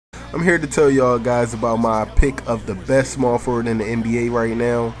I'm here to tell y'all guys about my pick of the best small forward in the NBA right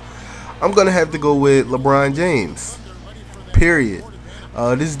now. I'm gonna have to go with LeBron James. Period.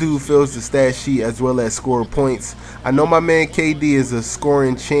 This dude fills the stat sheet as well as score points. I know my man KD is a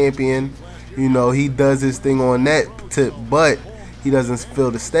scoring champion. You know, he does his thing on that tip, but he doesn't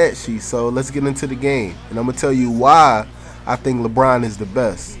fill the stat sheet. So let's get into the game. And I'm going to tell you why I think LeBron is the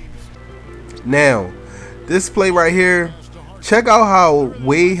best. Now, this play right here, check out how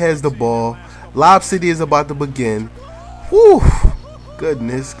Wade has the ball. Lob City is about to begin. Whew,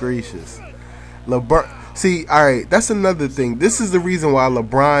 goodness gracious. LeBron. See, alright, that's another thing. This is the reason why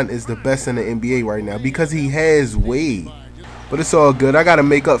LeBron is the best in the NBA right now. Because he has Wade. But it's all good. I got to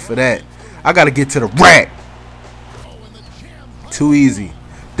make up for that. I got to get to the rack. Too easy.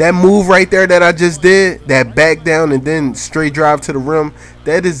 That move right there that I just did, that back down and then straight drive to the rim,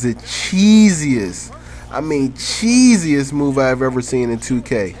 that is the cheesiest, cheesiest move I've ever seen in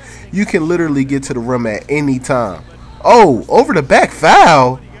 2K. You can literally get to the rim at any time. Oh, over the back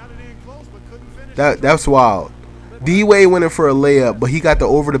foul? That's wild. D-Wade went in for a layup, but he got the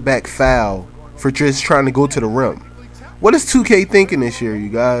over-the-back foul for just trying to go to the rim. What is 2K thinking this year, you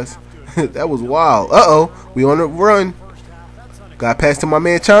guys? That was wild. Uh-oh, we on the run. Got past to my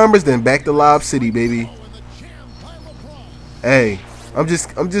man Chalmers, then back to Lob City, baby. Hey, I'm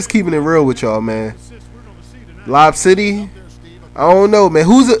just keeping it real with y'all, man. Lob City, I don't know, man.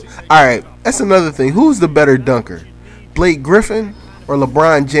 Alright, that's another thing. Who's the better dunker? Blake Griffin or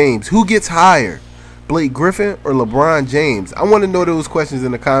LeBron James? Who gets higher? Blake Griffin or LeBron James? I want to know those questions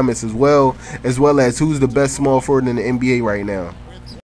in the comments as well as who's the best small forward in the NBA right now.